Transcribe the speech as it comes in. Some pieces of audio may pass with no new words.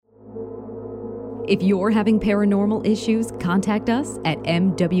If you're having paranormal issues, contact us at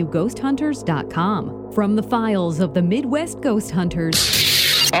mwghosthunters.com. From the files of the Midwest Ghost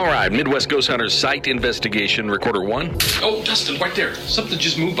Hunters. All right, Midwest Ghost Hunters site investigation, recorder 1. Oh, Dustin, right there. Something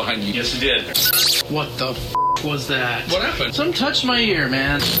just moved behind you. Yes, it did. What the was that? What happened? Something touched my ear,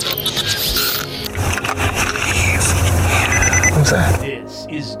 man. What's that? This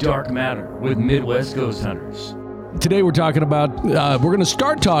is Dark Matter with Midwest Ghost Hunters. Today we're talking about, we're going to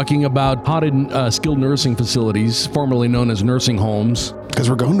start talking about haunted skilled nursing facilities, formerly known as nursing homes. Because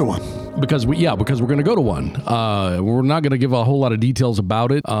we're going to one. Because we're going to go to one. We're not going to give a whole lot of details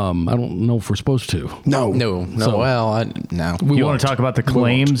about it. I don't know if we're supposed to. No. So, well, no. You want to talk about the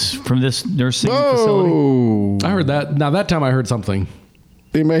claims from this nursing facility? I heard that. Now, that time I heard something.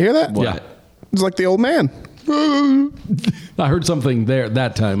 Anybody hear that? What? Yeah. It's like the old man. I heard something there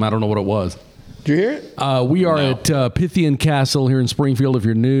that time. I don't know what it was. Did you hear it? We are at Pythian Castle here in Springfield. If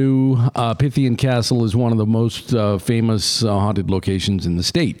you're new, Pythian Castle is one of the most famous haunted locations in the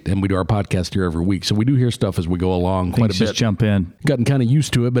state, and we do our podcast here every week. So we do hear stuff as we go along quite a bit. Just jump in. Gotten kind of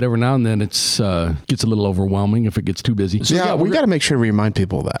used to it, but every now and then it's gets a little overwhelming if it gets too busy. So, yeah, we got to make sure we remind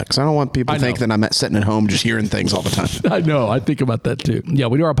people of that, because I don't want people to think that I'm sitting at home just hearing things all the time. I know. I think about that too. Yeah,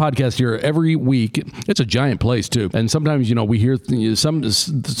 we do our podcast here every week. It's a giant place too, and sometimes we hear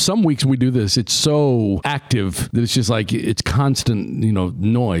some weeks we do this. It's so active that it's just like it's constant,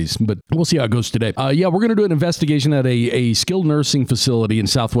 noise. But we'll see how it goes today. We're going to do an investigation at a skilled nursing facility in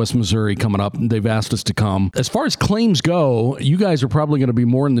Southwest Missouri coming up. They've asked us to come. As far as claims go, you guys are probably going to be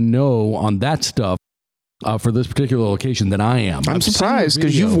more in the know on that stuff. For this particular location than I am. I'm surprised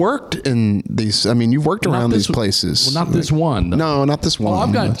because you've worked in these. I mean, you've worked around these places. Well, not this one. No, not this one. Well,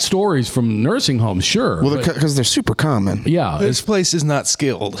 I've got stories from nursing homes, sure. Well, because they're super common. Yeah. This place is not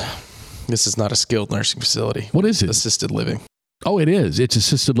skilled. This is not a skilled nursing facility. What is it? Assisted living. Oh, it is. It's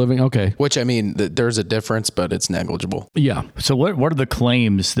assisted living. Okay. Which, I mean, there's a difference, but it's negligible. Yeah. So what are the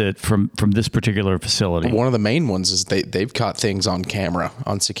claims that from this particular facility? One of the main ones is they've caught things on camera,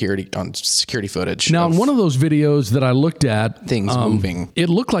 on security footage. Now, in one of those videos that I looked at, things moving. It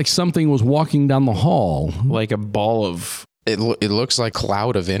looked like something was walking down the hall. Like a ball of... It looks like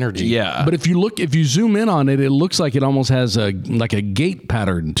cloud of energy. Yeah. But if you zoom in on it, it looks like it almost has a gate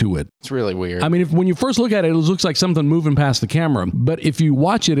pattern to it. It's really weird. I mean, when you first look at it, it looks like something moving past the camera. But if you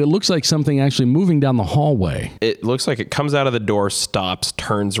watch it, it looks like something actually moving down the hallway. It looks like it comes out of the door, stops,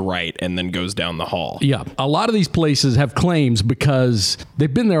 turns right, and then goes down the hall. Yeah. A lot of these places have claims because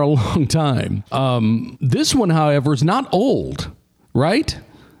they've been there a long time. This one, however, is not old, right?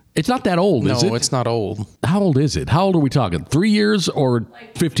 It's not that old, is it? No, it's not old. How old is it? How old are we talking? 3 years or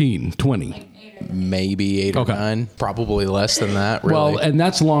 15, 20? Maybe 8 or 9. Probably less than that, really. Well, and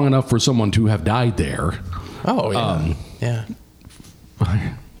that's long enough for someone to have died there. Oh, yeah. Yeah.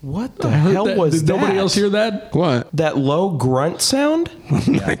 What the hell was Did that? Nobody else hear that? What? That low grunt sound?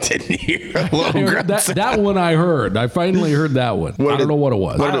 I didn't hear a low grunt sound. That one I heard. I finally heard that one. I don't know what it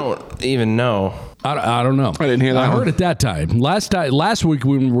was. I don't even know. I don't know. I didn't hear that. I heard it that time. Last week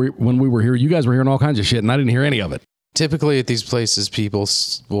when we were here, you guys were hearing all kinds of shit, and I didn't hear any of it. Typically at these places, people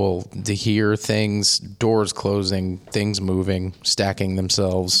will hear things, doors closing, things moving, stacking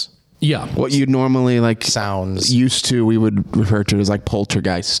themselves. Yeah. What you normally sounds used to, we would refer to it as like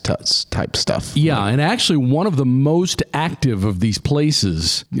poltergeist type stuff. Yeah, and actually one of the most active of these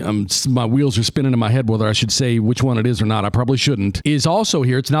places, my wheels are spinning in my head whether I should say which one it is or not. I probably shouldn't. Is also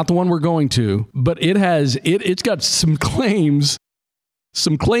here. It's not the one we're going to, but it's got some claims.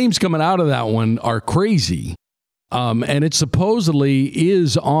 Some claims coming out of that one are crazy. And it supposedly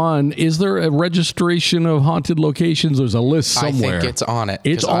is there a registration of haunted locations? There's a list somewhere. I think it's on it.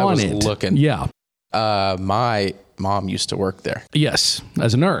 It's on I was it. Looking. Yeah. My mom used to work there. Yes,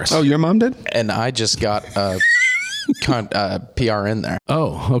 as a nurse. Oh, your mom did? And I just got PR in there.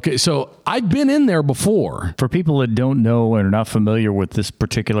 Oh, okay. So I've been in there before. For people that don't know and are not familiar with this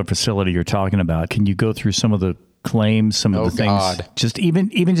particular facility you're talking about, can you go through some of the claims, some of the things, God. just even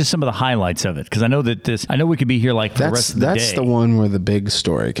just some of the highlights of it, because I know we could be here like for the rest of the day. That's the one where the big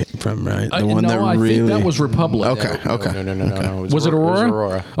story came from, right? The one I think that was Republic. Okay. No. Was it Aurora? It was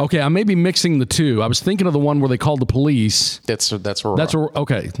Aurora. Okay, I may be mixing the two. I was thinking of the one where they called the police. That's Aurora.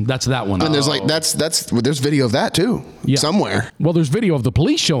 Okay. That's that one. And there's there's video of that too. Yeah. Somewhere. Well, there's video of the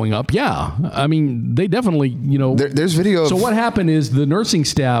police showing up. Yeah, I mean they definitely there's video. So what happened is the nursing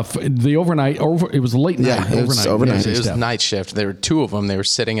staff, it was late night. Yeah, it was overnight. It was night shift. There were 2 of them. They were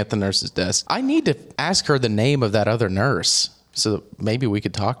sitting at the nurse's desk. I need to ask her the name of that other nurse so that maybe we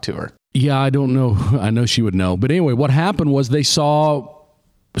could talk to her. Yeah, I don't know. I know she would know. But anyway, what happened was they saw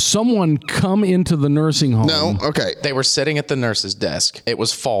someone come into the nursing home. No, okay. They were sitting at the nurse's desk. It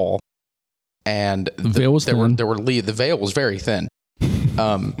was fall. and the veil was thin. The veil was very thin.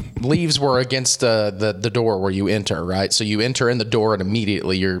 Leaves were against the door where you enter, right? So you enter in the door and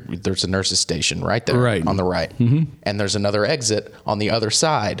immediately there's a nurse's station right there, right on the right. And there's another exit on the other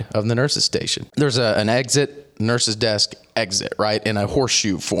side of the nurse's station. There's an exit, nurse's desk, exit, right? In a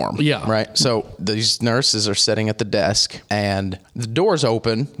horseshoe form. Yeah. Right. So these nurses are sitting at the desk and the door's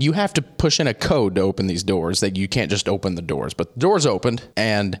open. You have to push in a code to open these doors. That you can't just open the doors, but the door's opened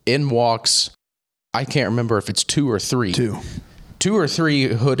and in walks, I can't remember if it's 2 or 3. 2 or 3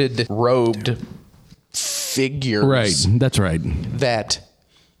 hooded, robed figures. Right. That's right. That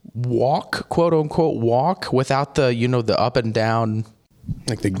walk, quote unquote, walk without the, the up and down,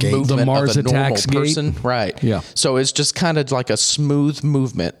 like the gait, movement the Mars of a normal attacks person. gait. Right. Yeah. So it's just kind of like a smooth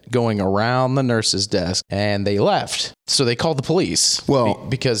movement going around the nurse's desk, and they left. So they called the police. Well,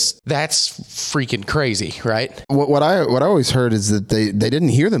 because that's freaking crazy, right? What I always heard is that they didn't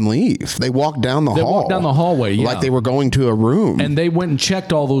hear them leave. They walked down the hall. They walked down the hallway, yeah. Like they were going to a room. And they went and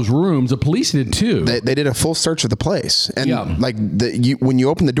checked all those rooms. The police did too. They did a full search of the place. And when you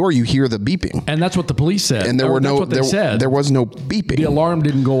open the door, you hear the beeping. And that's what the police said. And there was no beeping. The alarm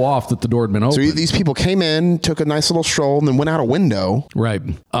didn't go off that the door had been open. So these people came in, took a nice little stroll, and then went out a window. Right.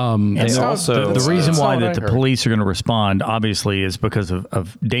 And also, the reason why that the police are going to respond, obviously, is because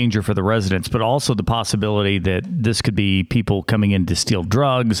of danger for the residents, but also the possibility that this could be people coming in to steal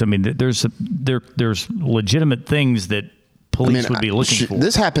drugs. I mean, there's legitimate things that police would be looking for.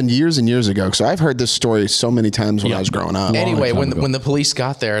 This happened years and years ago, so I've heard this story so many times when I was growing up. Anyway, when the police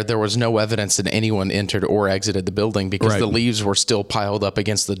got there was no evidence that anyone entered or exited the building because the leaves were still piled up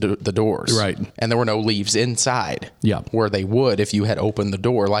against the doors. Right. And there were no leaves inside. Yeah. Where they would if you had opened the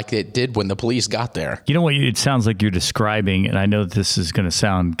door like it did when the police got there. You know what it sounds like you're describing, and I know this is going to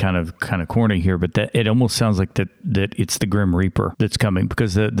sound kind of corny here, but that it almost sounds like that it's the Grim Reaper that's coming,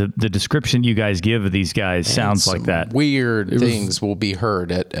 because the description you guys give of these guys sounds like that. Weird things will be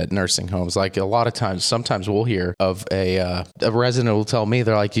heard at nursing homes. Like a lot of times, sometimes we'll hear of a resident will tell me,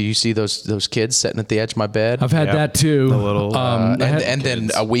 they're like, "Do you see those kids sitting at the edge of my bed?" I've had that too. The little, and then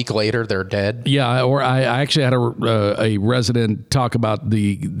a week later they're dead. Yeah, or I actually had a resident talk about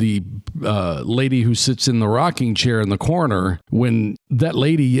the lady who sits in the rocking chair in the corner. When that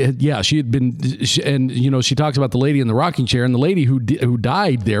lady, she had been, and she talks about the lady in the rocking chair, and the lady who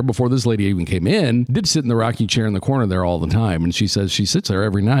died there before this lady even came in did sit in the rocking chair in the corner there all the time, and she says she sits there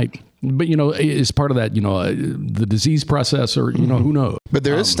every night. But, it's part of that, the disease process, or, who knows. But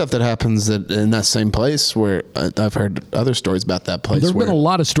there is stuff that happens that in that same place where I've heard other stories about that place. There's been a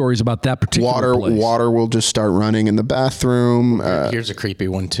lot of stories about that particular place. Water will just start running in the bathroom. Here's a creepy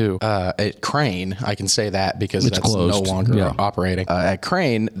one, too. At Crane, I can say that because it's that's closed. no longer operating. At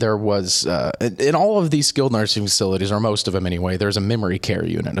Crane, there was, in all of these skilled nursing facilities, or most of them anyway, there's a memory care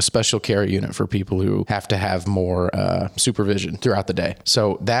unit, a special care unit for people who have to have more supervision throughout the day.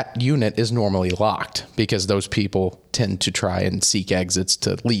 So that unit is normally locked because those people tend to try and seek exits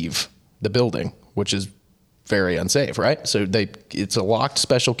to leave the building, which is very unsafe, right? So it's a locked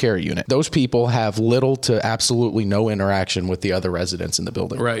special care unit. Those people have little to absolutely no interaction with the other residents in the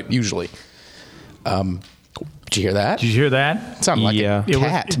building. Right. Usually. Did you hear that? Did you hear that? It sounded like a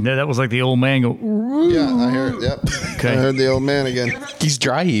cat. That was like the old man go. Yeah, I heard it. Yep. Okay. I heard the old man again. He's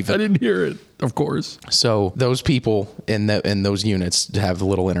dry heaving. I didn't hear it, of course. So those people in those units have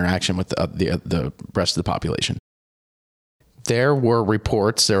little interaction with the rest of the population. There were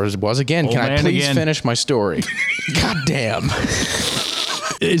reports. There was again. Old can I please again. finish my story? God damn.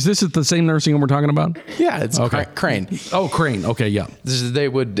 Is this at the same nursing home we're talking about? Yeah, it's Okay. Crane. Oh, Crane. Okay, yeah. They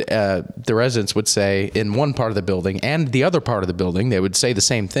would, the residents would say in one part of the building and the other part of the building, they would say the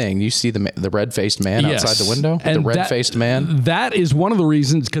same thing. You see the red-faced man outside the window? And the red-faced man? That is one of the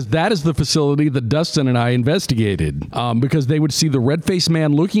reasons, because that is the facility that Dustin and I investigated, because they would see the red-faced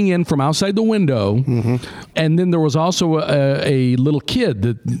man looking in from outside the window. Mm-hmm. And then there was also a little kid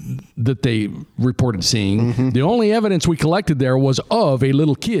that they reported seeing. Mm-hmm. The only evidence we collected there was of a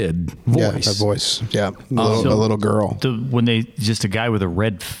little kid voice. Yeah, a voice. Yeah, a little girl. Just a guy with a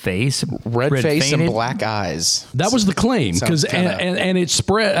red face, Red face and painted? black eyes. That was the claim, because and it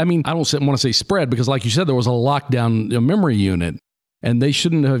spread. I mean, I don't want to say spread, because like you said, there was a lockdown memory unit, and they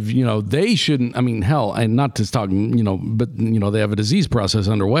shouldn't have. They shouldn't. I mean, hell, and not to talk. But they have a disease process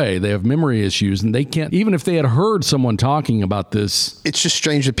underway. They have memory issues, and they can't. Even if they had heard someone talking about this, it's just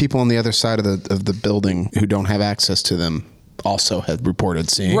strange that people on the other side of the building who don't have access to them also had reported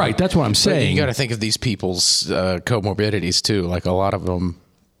seeing. Right, that's what I'm saying. You got to think of these people's comorbidities too. Like a lot of them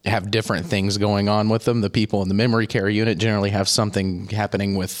have different things going on with them. The people in the memory care unit generally have something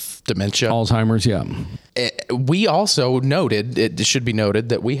happening with dementia. Alzheimer's, yeah. We also noted, it should be noted,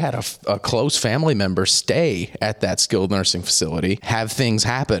 that we had a close family member stay at that skilled nursing facility, have things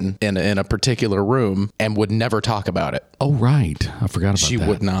happen in a particular room, and would never talk about it. Oh, right. I forgot about that. She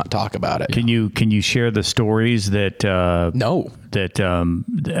would not talk about it. Can you share the stories that... No.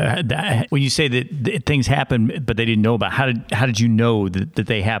 That when you say that things happen, but they didn't know about, how did you know that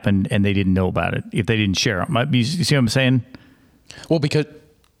they happened and they didn't know about it if they didn't share them? You see what I'm saying? Well, because...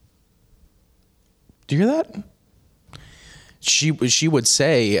 Do you hear that? She would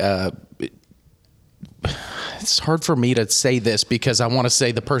say, it's hard for me to say this because I want to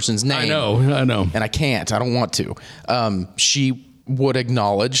say the person's name. I know. And I can't. I don't want to. She would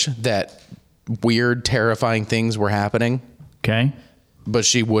acknowledge that weird, terrifying things were happening. Okay. But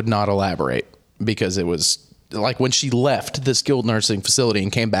she would not elaborate because it was like when she left the skilled nursing facility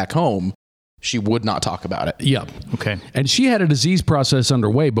and came back home, she would not talk about it. Yeah. Okay. And she had a disease process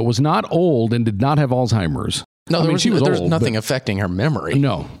underway, but was not old and did not have Alzheimer's. No, there was old, nothing affecting her memory.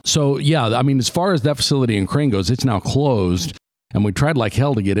 No. So, yeah, I mean, as far as that facility in Crane goes, it's now closed. And we tried like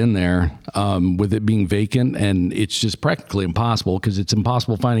hell to get in there with it being vacant. And it's just practically impossible because it's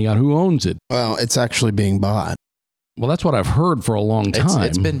impossible finding out who owns it. Well, it's actually being bought. Well, that's what I've heard for a long time.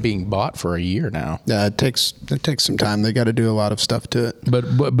 It's been being bought for a year now. Yeah, it takes some time. They got to do a lot of stuff to it.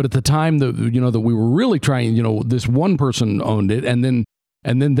 But at the time that that we were really trying, this one person owned it, and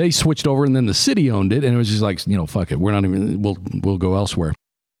then they switched over, and then the city owned it, and it was just like, fuck it, we're not even we'll go elsewhere.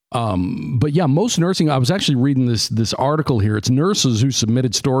 But yeah, most nursing, I was actually reading this article here. It's nurses who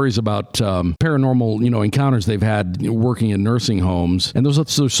submitted stories about paranormal, encounters they've had working in nursing homes. And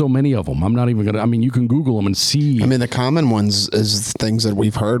there's so many of them. I'm not even going to, you can Google them and see. I mean, the common ones is things that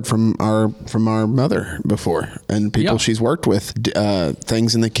we've heard from our mother before and people she's worked with.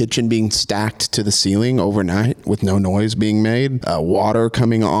 Things in the kitchen being stacked to the ceiling overnight with no noise being made. Water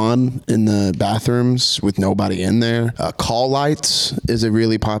coming on in the bathrooms with nobody in there. Call lights is a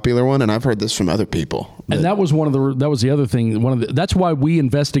really popular one, and I've heard this from other people. And that was the other thing. That's why we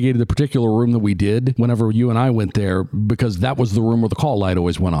investigated the particular room that we did whenever you and I went there, because that was the room where the call light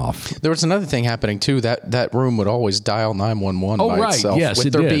always went off. There was another thing happening too. That room would always dial 911 by itself. Yes,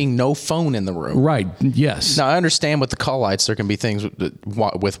 with there being no phone in the room. Right. Yes. Now I understand with the call lights there can be things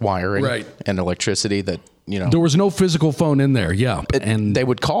with wiring and electricity that. There was no physical phone in there, and they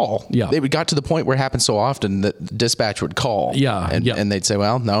would call. Yeah. They got to the point where it happened so often that dispatch would call. Yeah. And they'd say,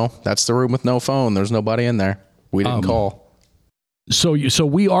 well, no, that's the room with no phone. There's nobody in there. We didn't call. So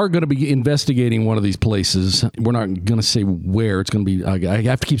we are going to be investigating one of these places. We're not going to say where it's going to be. I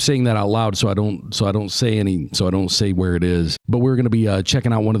have to keep saying that out loud so I don't say where it is. But we're going to be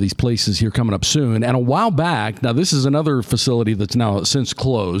checking out one of these places here coming up soon. And a while back, now this is another facility that's now since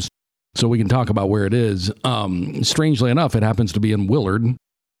closed. So we can talk about where it is. Strangely enough, it happens to be in Willard.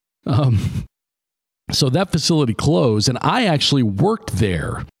 So that facility closed, and I actually worked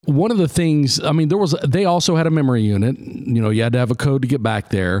there. One of the things, they also had a memory unit. You had to have a code to get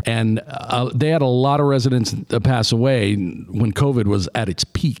back there. And they had a lot of residents pass away when COVID was at its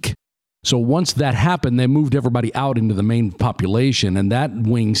peak. So once that happened, they moved everybody out into the main population, and that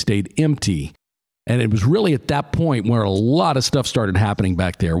wing stayed empty. And it was really at that point where a lot of stuff started happening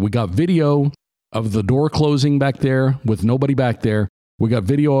back there. We got video of the door closing back there with nobody back there. We got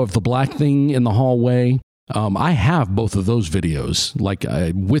video of the black thing in the hallway. I have both of those videos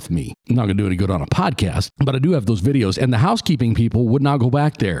with me. I'm not going to do any good on a podcast, but I do have those videos. And the housekeeping people would not go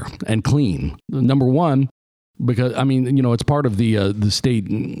back there and clean. Number one, because, it's part of the state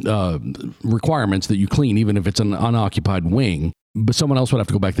requirements that you clean, even if it's an unoccupied wing. But someone else would have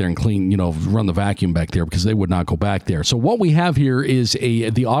to go back there and clean, run the vacuum back there because they would not go back there. So what we have here is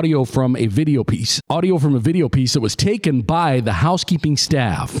the audio from a video piece. Audio from a video piece that was taken by the housekeeping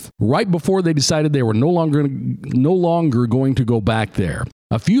staff right before they decided they were no longer going to go back there.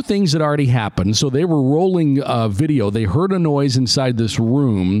 A few things had already happened. So they were rolling video. They heard a noise inside this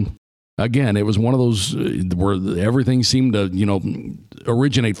room. Again, it was one of those where everything seemed to,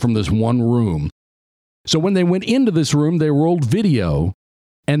 originate from this one room. So when they went into this room, they rolled video,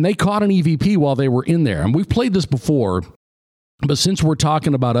 and they caught an EVP while they were in there. And we've played this before, but since we're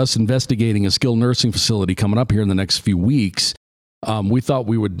talking about us investigating a skilled nursing facility coming up here in the next few weeks, we thought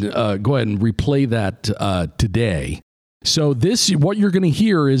we would go ahead and replay that today. So what you're going to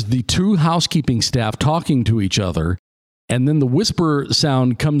hear is the two housekeeping staff talking to each other, and then the whisper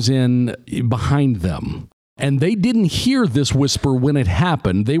sound comes in behind them. And they didn't hear this whisper when it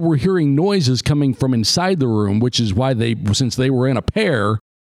happened. They were hearing noises coming from inside the room, which is why since they were in a pair,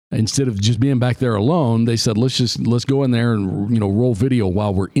 Instead of just being back there alone, they said, let's go in there and, roll video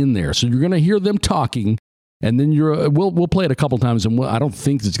while we're in there. So you're going to hear them talking, and then we'll play it a couple times, and I don't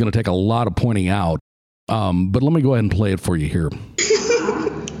think it's going to take a lot of pointing out. But let me go ahead and play it for you here.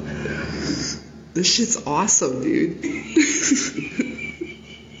 This shit's awesome, dude.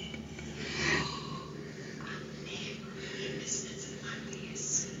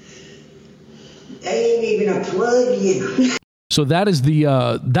 Ain't even a plug in. So that's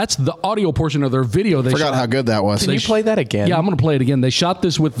the audio portion of their video. They forgot how good that was. Can you play that again? Yeah, I'm going to play it again. They shot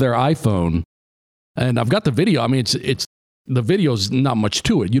this with their iPhone, and I've got the video. I mean, it's the video's not much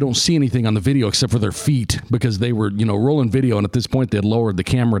to it. You don't see anything on the video except for their feet because they were rolling video, and at this point they had lowered the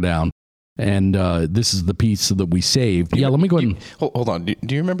camera down. And this is the piece that we saved. Yeah, let me go ahead and hold on. Do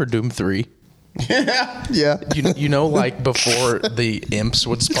you remember Doom 3? Yeah. Like before the imps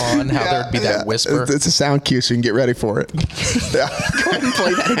would spawn, how there'd be that whisper. It's a sound cue, so you can get ready for it. Go ahead and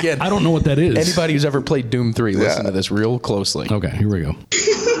play that again. I don't know what that is. Anybody who's ever played Doom 3, listen to this real closely. Okay, here we go.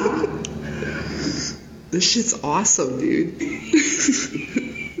 This shit's awesome, dude.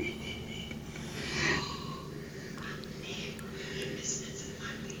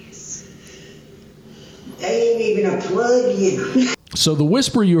 Ain't even a plug in. So the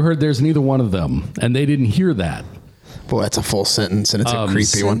whisper you heard, there's neither one of them, and they didn't hear that. Boy, that's a full sentence, and it's a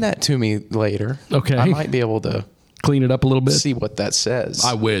creepy one. Send that to me later. Okay. I might be able to clean it up a little bit. See what that says.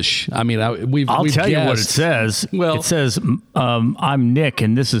 I wish. I mean, I'll we've tell you what it guessed. says. Well, it says, I'm Nick,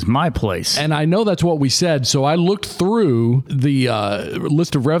 and this is my place. And I know that's what we said, so I looked through the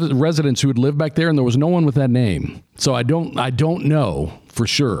list of residents who had lived back there, and there was no one with that name. So I don't know for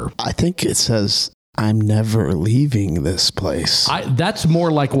sure. I think it says, I'm never leaving this place. That's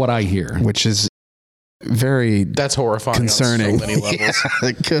more like what I hear. Which is that's horrifying. Concerning. On so many levels.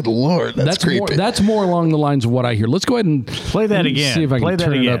 Yeah, good Lord. That's creepy. That's more along the lines of what I hear. Let's go ahead and play that again. See if I can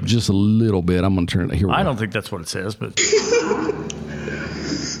turn it up just a little bit. I'm going to turn it here. I don't think that's what it says, but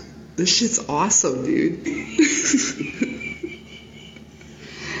this shit's awesome, dude.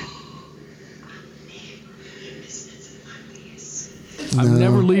 I'm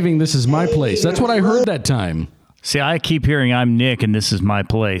never leaving. This is my place. That's what I heard that time. See, I keep hearing I'm Nick and this is my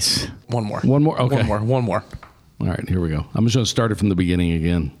place. One more. Okay. One more. All right, here we go. I'm just going to start it from the beginning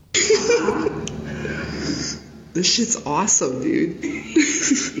again. This shit's awesome, dude.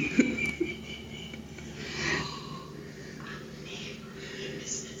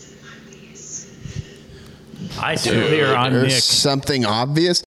 I still hear I'm Nick. Something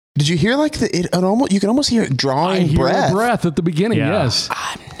obvious. Did you hear like you can almost hear it drawing breath at the beginning, yes.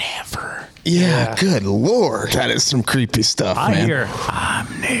 I'm never. Yeah, good Lord. That is some creepy stuff, man. I hear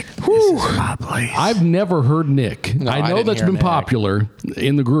I'm Nick. This is my place. I've never heard Nick. No, I know that's been popular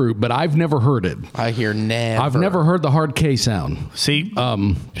in the group, but I've never heard it. I hear never. I've never heard the hard K sound. See,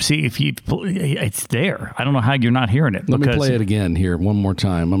 if it's there. I don't know how you're not hearing it. Let me play it again here one more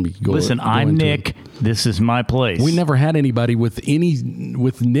time. Listen, I'm Nick. This is my place. We never had anybody with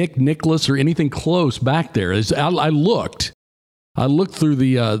Nick, Nicholas, or anything close back there. I looked through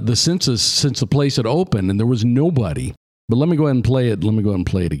the census since the place had opened, and there was nobody. But let me go ahead and play it. Let me go ahead and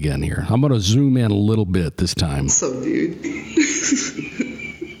play it again here. I'm going to zoom in a little bit this time. So, dude.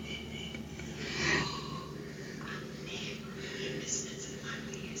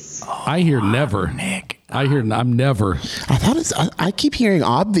 I hear never. Nick. I hear I'm never. I keep hearing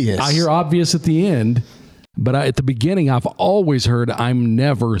obvious. I hear obvious at the end. But at the beginning, I've always heard I'm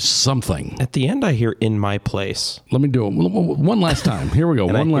never something. At the end, I hear in my place. Let me do it one last time. Here we go.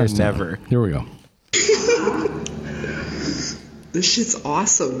 And one last time. Never. Here we go. This shit's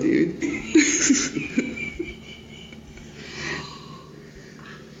awesome, dude.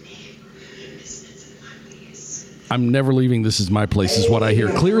 I'm never leaving. This is my place, is what I hear.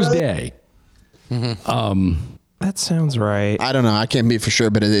 Clear as day. Mm-hmm. That sounds right. I don't know. I can't be for sure,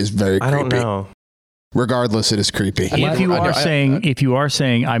 but it is very creepy. I don't know. Regardless, it is creepy. If you are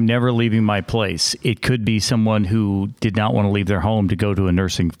saying I'm never leaving my place, it could be someone who did not want to leave their home to go to a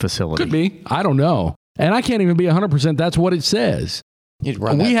nursing facility. Could be. I don't know. And I can't even be 100% that's what it says.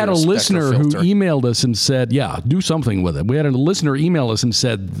 We had a listener who emailed us and said, yeah, do something with it. We had a listener email us and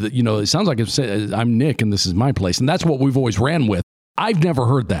said, that, it sounds like I'm Nick and this is my place. And that's what we've always ran with. I've never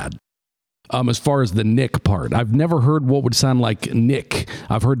heard that. As far as the Nick part, I've never heard what would sound like Nick.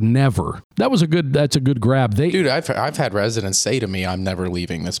 I've heard never. That's a good grab. Dude, I've had residents say to me, I'm never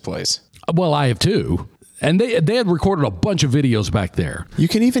leaving this place. Well, I have too. And they had recorded a bunch of videos back there. You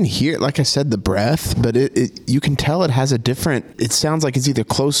can even hear, like I said, the breath, but you can tell it has a different, it sounds like it's either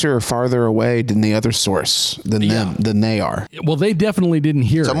closer or farther away than the other source than they are. Well, they definitely didn't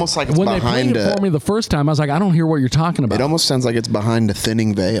hear it. It's almost like it's when behind they played it for me the first time, I was like, I don't hear what you're talking about. It almost sounds like it's behind a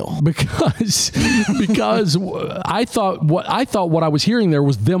thinning veil. Because I thought what I was hearing there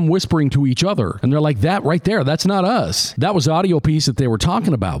was them whispering to each other. And they're like, that right there, that's not us. That was the audio piece that they were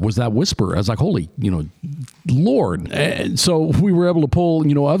talking about, was that whisper. I was like, holy, Lord. And so we were able to pull,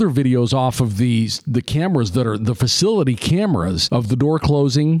 other videos off of the cameras that are the facility cameras of the door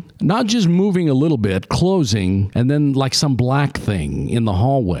closing, not just moving a little bit, closing, and then like some black thing in the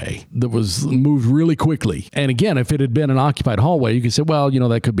hallway that was moved really quickly. And again, if it had been an occupied hallway, you could say, well,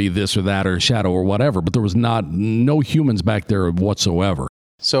 that could be this or that or a shadow or whatever, but there was no humans back there whatsoever.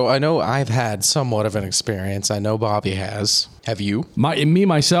 So I know I've had somewhat of an experience. I know Bobby has. Have you?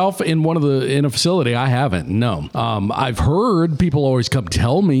 Myself in a facility, I haven't. No. I've heard people always come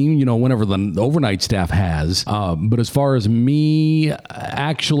tell me, whenever the overnight staff has. But as far as me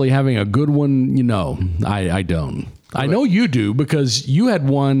actually having a good one, I don't. I know you do because you had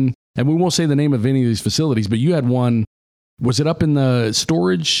one, and we won't say the name of any of these facilities, but you had one. Was it up in the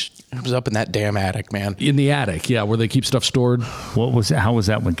storage? It was up in that damn attic, man. In the attic, yeah, where they keep stuff stored. What was it? How was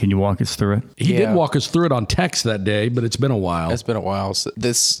that one? Can you walk us through it? He did walk us through it on text that day, but it's been a while. It's been a while. So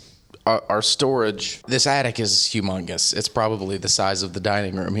our storage, this attic is humongous. It's probably the size of the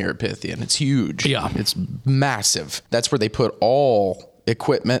dining room here at Pythian. It's huge. Yeah. It's massive. That's where they put all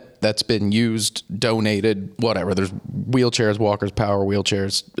equipment that's been used, donated, whatever. There's wheelchairs, walkers, power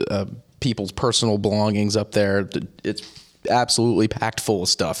wheelchairs, people's personal belongings up there. It's absolutely packed full of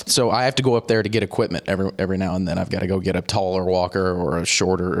stuff. So I have to go up there to get equipment every now and then. I've got to go get a taller walker or a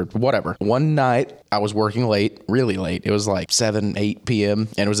shorter or whatever. One night I was working late, really late. It was like 7, 8 p.m.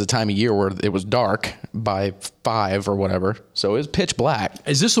 and it was a time of year where it was dark by 5 or whatever. So it was pitch black.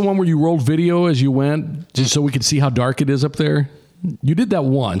 Is this the one where you rolled video as you went just so we could see how dark it is up there? You did that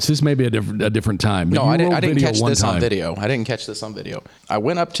once. This may be a different time. No, I didn't catch this on video. I didn't catch this on video. I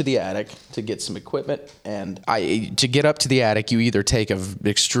went up to the attic to get some equipment, and to get up to the attic, you either take an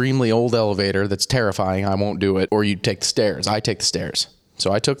extremely old elevator that's terrifying, I won't do it, or you take the stairs. I take the stairs.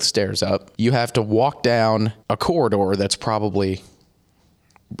 So I took the stairs up. You have to walk down a corridor that's probably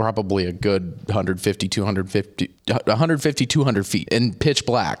a good 150, 200 feet in pitch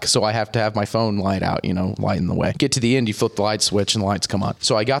black. So I have to have my phone light out, lighting the way. Get to the end, you flip the light switch and the lights come on.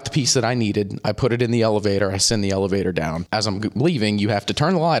 So I got the piece that I needed. I put it in the elevator. I send the elevator down. As I'm leaving, you have to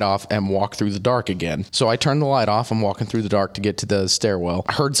turn the light off and walk through the dark again. So I turned the light off. I'm walking through the dark to get to the stairwell.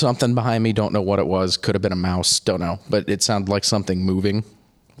 I heard something behind me. Don't know what it was. Could have been a mouse. Don't know. But it sounded like something moving.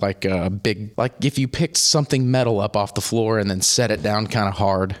 Like a big, like if you picked something metal up off the floor and then set it down kind of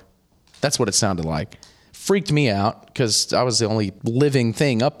hard. That's what it sounded like. Freaked me out because I was the only living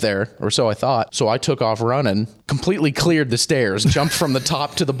thing up there, or so I thought. So I took off running, completely cleared the stairs, jumped from the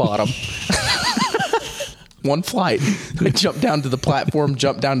top to the bottom. One flight. I jumped down to the platform,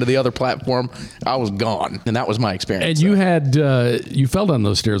 jumped down to the other platform. I was gone. And that was my experience. And you had, you fell down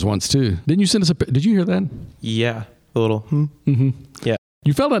those stairs once too. Didn't you send us did you hear that? Yeah, a little. Mm-hmm. Yeah.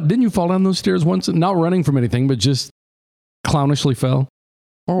 You fell down, didn't you fall down those stairs once? Not running from anything, but just clownishly fell?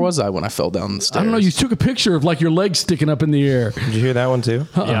 Where was I when I fell down the stairs? I don't know. You took a picture of like your legs sticking up in the air. Did you hear that one too?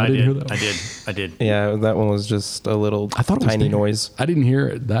 Yeah, I did. Hear that. I did. Yeah, that one was just a little tiny noise. I didn't hear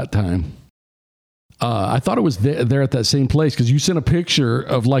it that time. I thought it was there at that same place because you sent a picture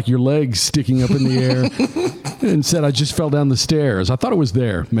of like your legs sticking up in the air and said, I just fell down the stairs. I thought it was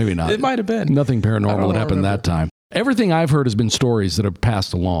there. Maybe not. It might have been. Nothing paranormal had happened that time. Everything I've heard has been stories that have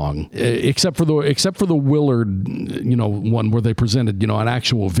passed along, except for the Willard, one where they presented, an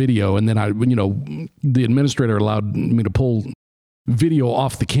actual video, and then the administrator allowed me to pull video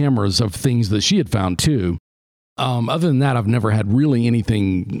off the cameras of things that she had found too. Other than that, I've never had really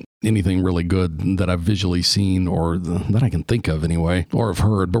anything really good that I've visually seen or that I can think of anyway, or have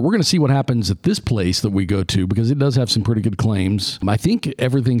heard. But we're going to see what happens at this place that we go to because it does have some pretty good claims. I think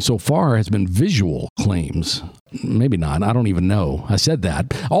everything so far has been visual claims. Maybe not. I don't even know. I said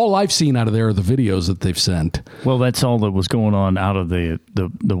that. All I've seen out of there are the videos that they've sent. Well, that's all that was going on out of the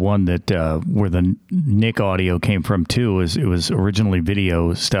one that where the Nick audio came from too. It was originally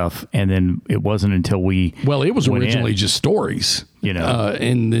video stuff, and then it wasn't until it was originally just stories,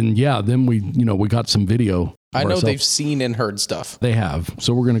 and then we got some video. I know they've seen and heard stuff. They have.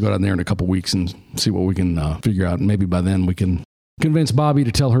 So we're going to go down there in a couple weeks and see what we can figure out. And maybe by then we can convince Bobby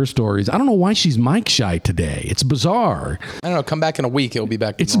to tell her stories. I don't know why she's mic shy today. It's bizarre. I don't know. Come back in a week. It'll be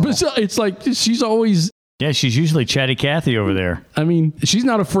back to It's normal. bizarre. It's like she's always Yeah, she's usually Chatty Cathy over there. I mean, she's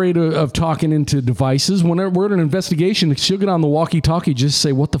not afraid of talking into devices. Whenever we're in an investigation, she'll get on the walkie-talkie, just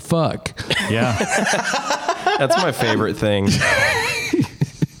say, "What the fuck?" Yeah. That's my favorite thing.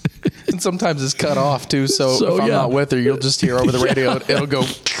 And sometimes it's cut off too, so if I'm not with her, you'll just hear over the radio, it'll go,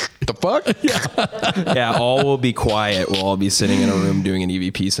 "The fuck?" Yeah, all will be quiet. We'll all be sitting in a room doing an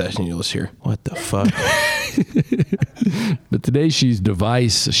EVP session. You'll just hear, "What the fuck?" But today she's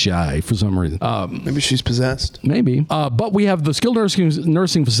device shy for some reason. Maybe she's possessed. Maybe. But we have the skilled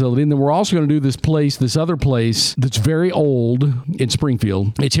nursing facility, and then we're also going to do this other place that's very old in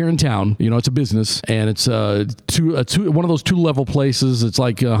Springfield. It's here in town. You know, it's a business, and it's one of those 2-level places. It's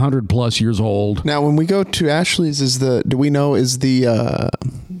like 100+ years old. Now, when we go to Ashley's, do we know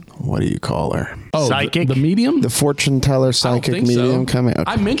what do you call her? Oh, psychic? The medium? The fortune teller psychic medium coming.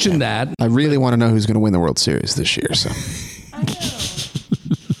 Okay. I mentioned that. I really want to know who's going to win the World Series this year. So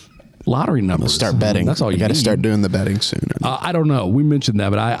lottery numbers. Start betting. That's all you got to need. start doing the betting soon. I don't know. We mentioned that,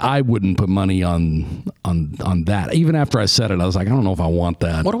 but I wouldn't put money on that. Even after I said it, I was like, I don't know if I want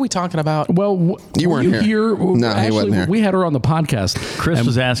that. What are we talking about? Well, you weren't here. No, actually, he wasn't here. We had her on the podcast. Chris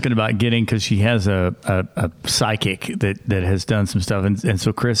was asking about getting, because she has a psychic that has done some stuff, and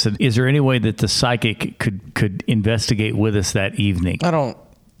so Chris said, "Is there any way that the psychic could investigate with us that evening?" I don't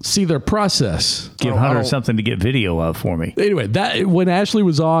see their process. Give Hunter something to get video of for me. Anyway, that when Ashley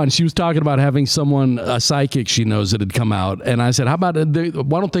was on, she was talking about having a psychic she knows that had come out, and I said, "How about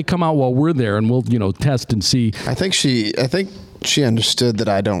why don't they come out while we're there, and we'll test and see." I think she understood that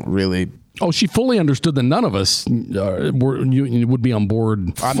I don't really. Oh, she fully understood that none of us would be on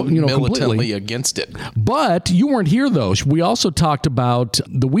board. I'm militantly completely against it. But you weren't here, though. We also talked about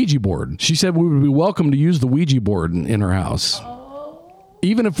the Ouija board. She said we would be welcome to use the Ouija board in her house.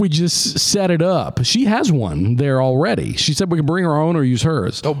 Even if we just set it up. She has one there already. She said we can bring our own or use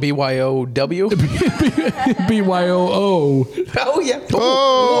hers. Oh, BYOW? BYOO. Oh, yeah.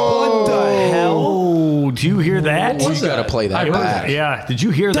 What the hell? Did you hear that? You got to play that back. Yeah. Did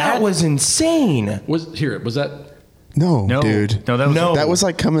you hear that? That was insane. Was that? No, dude. No, that was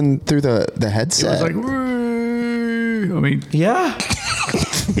like coming through the headset. It was like, I mean, yeah.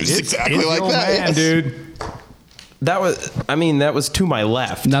 It's exactly like that, man, dude. That was to my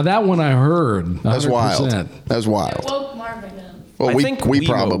left. Now that one I heard. 100%. That was wild. That was wild. Woke Marvin up. Well, I think we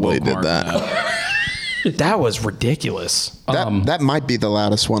Limo probably woke did Marvin that. That was ridiculous. That might be the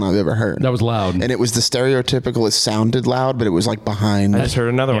loudest one I've ever heard. That was loud. And it was the stereotypical, it sounded loud, but it was like behind. I just heard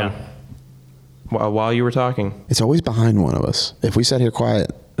another one while you were talking. It's always behind one of us. If we sat here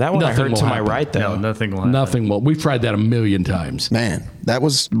quiet. That one I heard to my right, though. No, nothing will happen. Nothing will. We've tried that 1,000,000 times. Man, that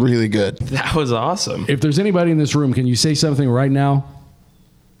was really good. That was awesome. If there's anybody in this room, can you say something right now?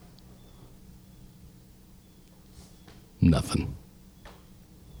 Nothing.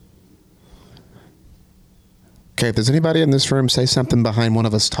 Okay, if there's anybody in this room, say something behind one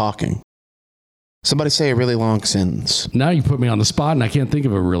of us talking. Somebody say a really long sentence. Now you put me on the spot, and I can't think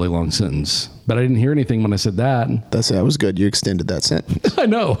of a really long sentence. But I didn't hear anything when I said that. That was good. You extended that sentence. I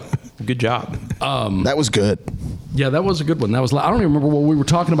know. Good job. That was good. Yeah, that was a good one. I don't even remember what we were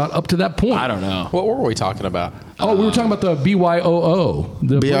talking about up to that point. I don't know. What were we talking about? Oh, we were talking about the BYOO.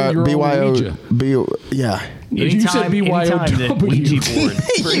 The BYO. Yeah. You said BYOW. Ouija board.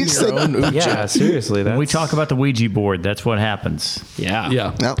 You said Yeah, seriously. When we talk about the Ouija board, that's what happens. Yeah.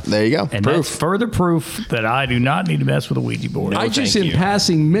 Yeah. Well, there you go. And that's further proof that I do not need to mess with a Ouija board. I just in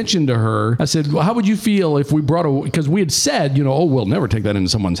passing mentioned to her, I said, well, how would you feel if we brought because we had said, we'll never take that into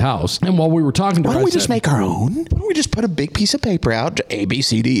someone's house. And while we were talking to her, why don't we just make our own? Why don't we just put a big piece of paper out, A, B,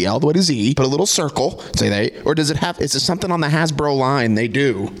 C, D, E, all the way to Z, put a little circle, say they, or is it something on the Hasbro line they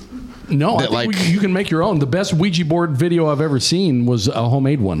do? No, I think you can make your own. The best Ouija board video I've ever seen was a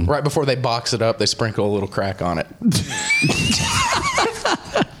homemade one. Right before they box it up, they sprinkle a little crack on it.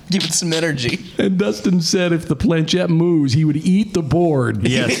 Give it some energy. And Dustin said if the planchette moves, he would eat the board.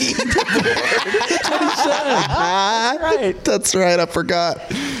 Yes. That's what he said. That's right. I forgot.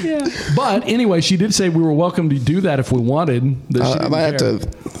 Yeah. But anyway, she did say we were welcome to do that if we wanted. I might have to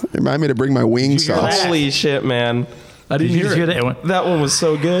remind me to bring my wing sauce. Holy shit, man. I didn't hear that one. That one was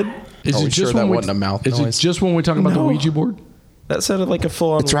so good. Is it just that when wasn't a mouth noise? Is it just when we talk about the Ouija board? That sounded like a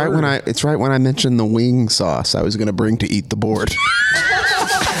full-on It's right when I mentioned the wing sauce I was going to bring to eat the board.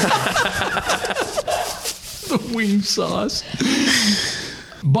 The wing sauce.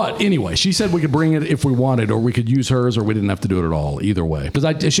 But anyway, she said we could bring it if we wanted, or we could use hers, or we didn't have to do it at all. Either way, because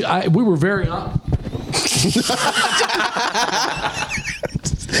we were very.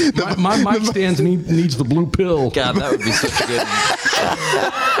 My mic stands needs the blue pill. God, that would be such a good.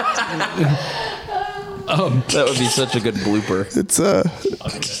 That would be such a good blooper. It's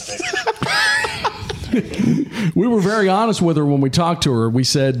We were very honest with her when we talked to her. We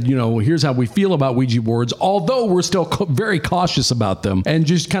said, here's how we feel about Ouija boards, although we're still very cautious about them. And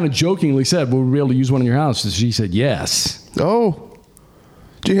just kind of jokingly said, will we be able to use one in your house? And she said, yes. Oh.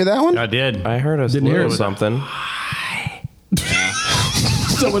 Did you hear that one? I did. I heard Didn't hear something.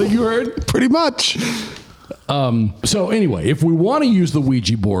 Is that what you heard? Pretty much. So anyway, if we want to use the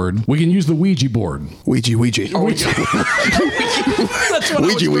Ouija board, we can use the Ouija board. Ouija. That's what Ouija, I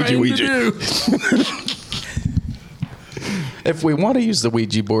was trying Ouija. to do. If we want to use the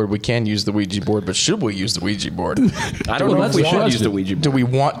Ouija board, we can use the Ouija board, but should we use the Ouija board? I don't know if we should use the Ouija board. Do we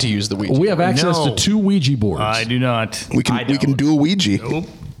want to use the Ouija We have board? access to 2 Ouija boards. I do not. We can do a Ouija. Nope.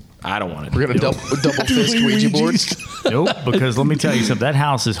 I don't want it. We're going to double fist Ouija boards? Nope, because let me tell you something. That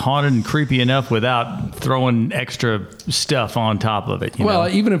house is haunted and creepy enough without throwing extra stuff on top of it. Well,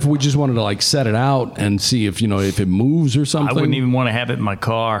 even if we just wanted to set it out and see if if it moves or something. I wouldn't even want to have it in my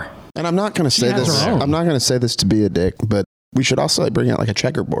car. And I'm not going to say this. I'm not going to say this to be a dick, but we should also bring out a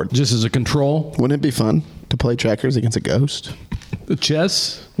checkerboard. Just as a control. Wouldn't it be fun to play checkers against a ghost? The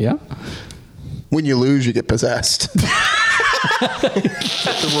chess, yeah. When you lose, you get possessed.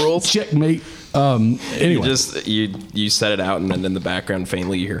 The rules. Checkmate. Anyway, You set it out, and then in the background,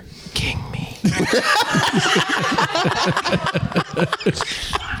 faintly you hear "King me."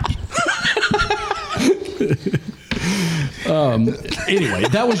 Anyway,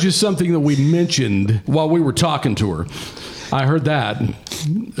 that was just something that we mentioned while we were talking to her. I heard that.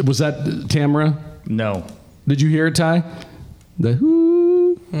 Was that Tamara? No. Did you hear it, Ty? The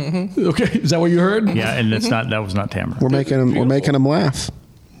whoo. Mm-hmm. Okay, is that what you heard? Yeah, and that was not Tamara. We're making them laugh.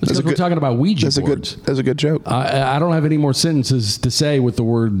 Because we're talking about Ouija boards. That's a good joke. I don't have any more sentences to say with the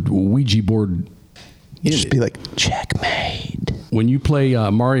word Ouija board. Just be like, checkmate. When you play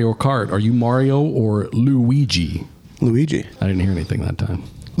Mario Kart, are you Mario or Luigi? Luigi. I didn't hear anything that time.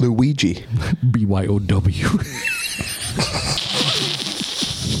 Luigi. BYOW.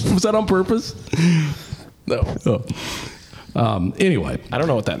 Was that on purpose? No. Oh. Anyway. I don't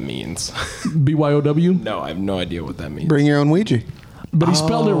know what that means. BYOW? No, I have no idea what that means. Bring your own Ouija. But he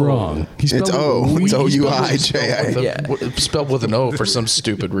spelled it wrong. He spelled It's O. It's O-U-I-J-A. Yeah. Spelled with an O for some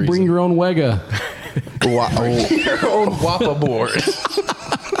stupid reason. Bring your own Wega. Your own Wappa board.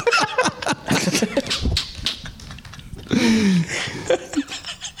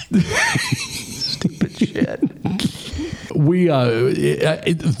 Stupid shit. We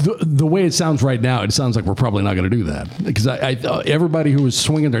the way it sounds right now, it sounds like we're probably not going to do that because I everybody who was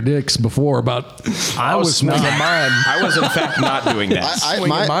swinging their dicks before about I was swinging mine. I was in fact not doing that.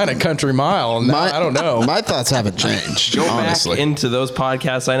 Swinging mine a country mile, and now I don't know. My thoughts haven't changed. Go honestly. back into those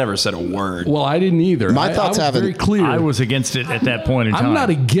podcasts. I never said a word. Well, I didn't either. My thoughts I was haven't. very clear. I was against it at that point in time. I'm not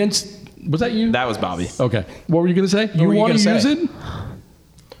against. Was that you? That was Bobby. Okay. What were you going to say? You want to use it?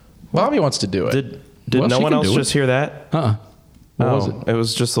 Bobby wants to do it. Did no one else just hear that? What was it? It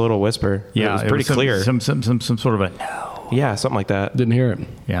was just a little whisper. Yeah, it was pretty clear. Some sort of a no. Yeah, something like that. Didn't hear it.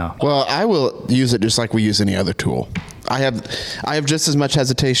 Yeah. Well, I will use it just like we use any other tool. I have just as much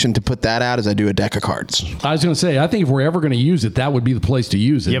hesitation to put that out as I do a deck of cards. I was going to say, I think if we're ever going to use it, that would be the place to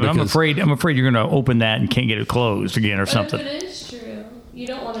use it. Yeah, but I'm afraid you're going to open that and can't get it closed again or something. But if it is true, you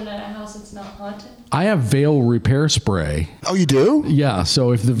don't want it at a house that's not haunted. I have veil repair spray. Oh, you do? Yeah.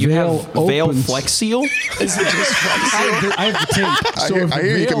 So if the veil opens, veil Flex Seal? Is it just Flex Seal? I have the tape. So I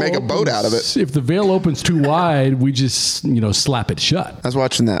hear you can make a boat out of it. If the veil opens too wide, we just slap it shut. I was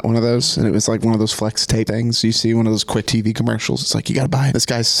watching one of those, and it was like one of those flex tape things. You see one of those quick TV commercials. It's like, you got to buy it. This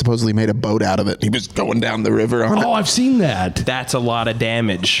guy supposedly made a boat out of it. He was going down the river on it. Oh, I've seen that. That's a lot of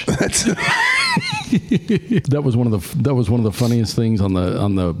damage. That was one of the funniest things on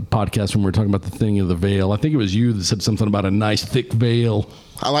the podcast when we were talking about the thing of the veil. I think it was you that said something about a nice thick veil.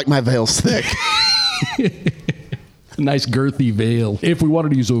 I like my veils thick. Nice girthy veil. If we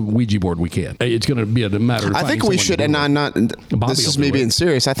wanted to use a Ouija board, we can. It's going to be a matter of I think we should, and I'm not, this is me being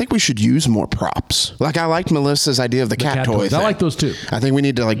serious, I think we should use more props. Like, I liked Melissa's idea of the cat toy thing. I like those too. I think we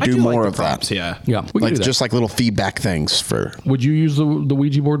need to do more of props, that. Yeah. Yeah. We can do that. Just like little feedback things for. Would you use the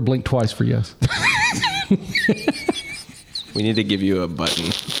Ouija board? Blink twice for yes. We need to give you a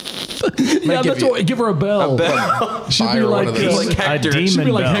button. Yeah, that's what. Give her a bell. She'll be like Hector. She'll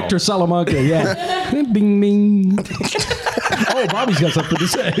be like Hector Salamanca. Yeah. Ding ding. Oh, Bobby's got something to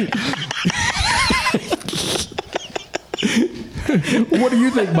say. What do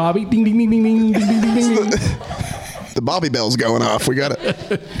you think, Bobby? Ding ding ding ding ding ding ding ding ding. The Bobby bell's going off. We got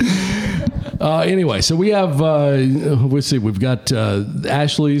it. Anyway, so we have, let's see, we've got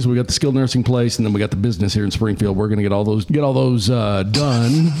Ashley's, we got the skilled nursing place, and then we got the business here in Springfield. We're going to get all those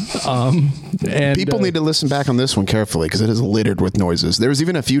done. And people need to listen back on this one carefully because it is littered with noises. There was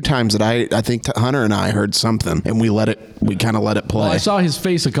even a few times that I think Hunter and I heard something, and we kind of let it play. Well, I saw his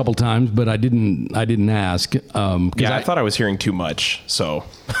face a couple times, but I didn't ask. I thought I was hearing too much, so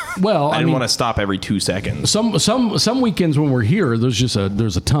well, I didn't want to stop every 2 seconds. Some weekends when we're here, there's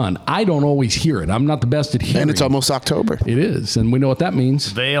a ton. I don't always hear it. I'm not the best at hearing. And it's almost October. It is, and we know what that means.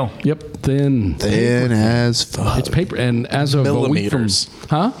 Veil. Yep, thin as fuck. It's paper, and as of millimeters,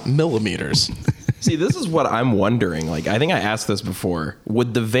 millimeters. See, this is what I'm wondering. Like, I think I asked this before.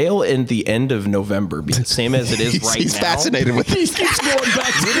 Would the veil in the end of November be the same as it is right now? He's fascinated with this. He keeps going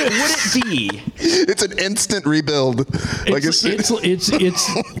back. Would it be? It's an instant rebuild. It's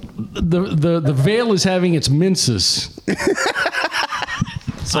the veil is having its menses.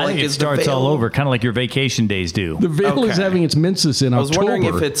 So I think it starts all over, kind of like your vacation days do. The veil is having its menses in October. I was wondering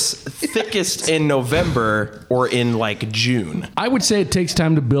if it's thickest in November or in like June. I would say it takes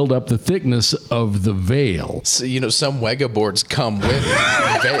time to build up the thickness of the veil. So, some Wega boards come with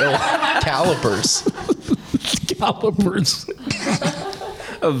veil calipers. Calipers.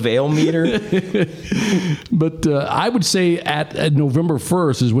 A veil meter. But I would say at November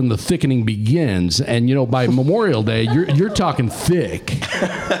 1st is when the thickening begins. And, by Memorial Day, you're talking thick.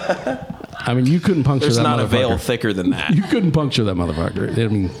 I mean, you couldn't puncture There's that motherfucker. There's not a veil thicker than that. You couldn't puncture that motherfucker. I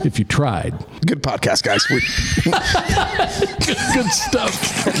mean, if you tried. Good podcast, guys. Good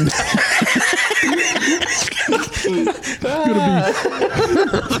stuff.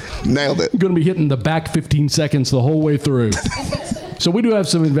 Nailed it. Going to be hitting the back 15 seconds the whole way through. So we do have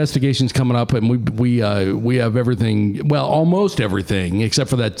some investigations coming up, and we have everything, well, almost everything,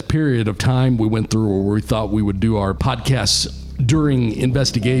 except for that period of time we went through where we thought we would do our podcasts during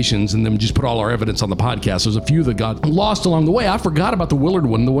investigations and then just put all our evidence on the podcast. There's a few that got lost along the way. I forgot about the Willard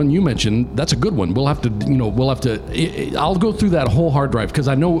one, the one you mentioned. That's a good one. I'll go through that whole hard drive because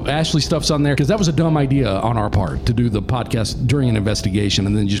I know Ashley stuff's on there because that was a dumb idea on our part to do the podcast during an investigation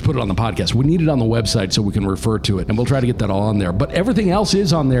and then just put it on the podcast. We need it on the website so we can refer to it, and we'll try to get that all on there. But everything else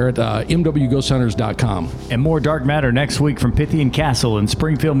is on there at mwghosthunters.com. And more Dark Matter next week from Pythian Castle in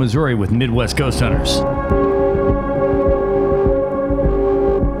Springfield, Missouri with Midwest Ghost Hunters.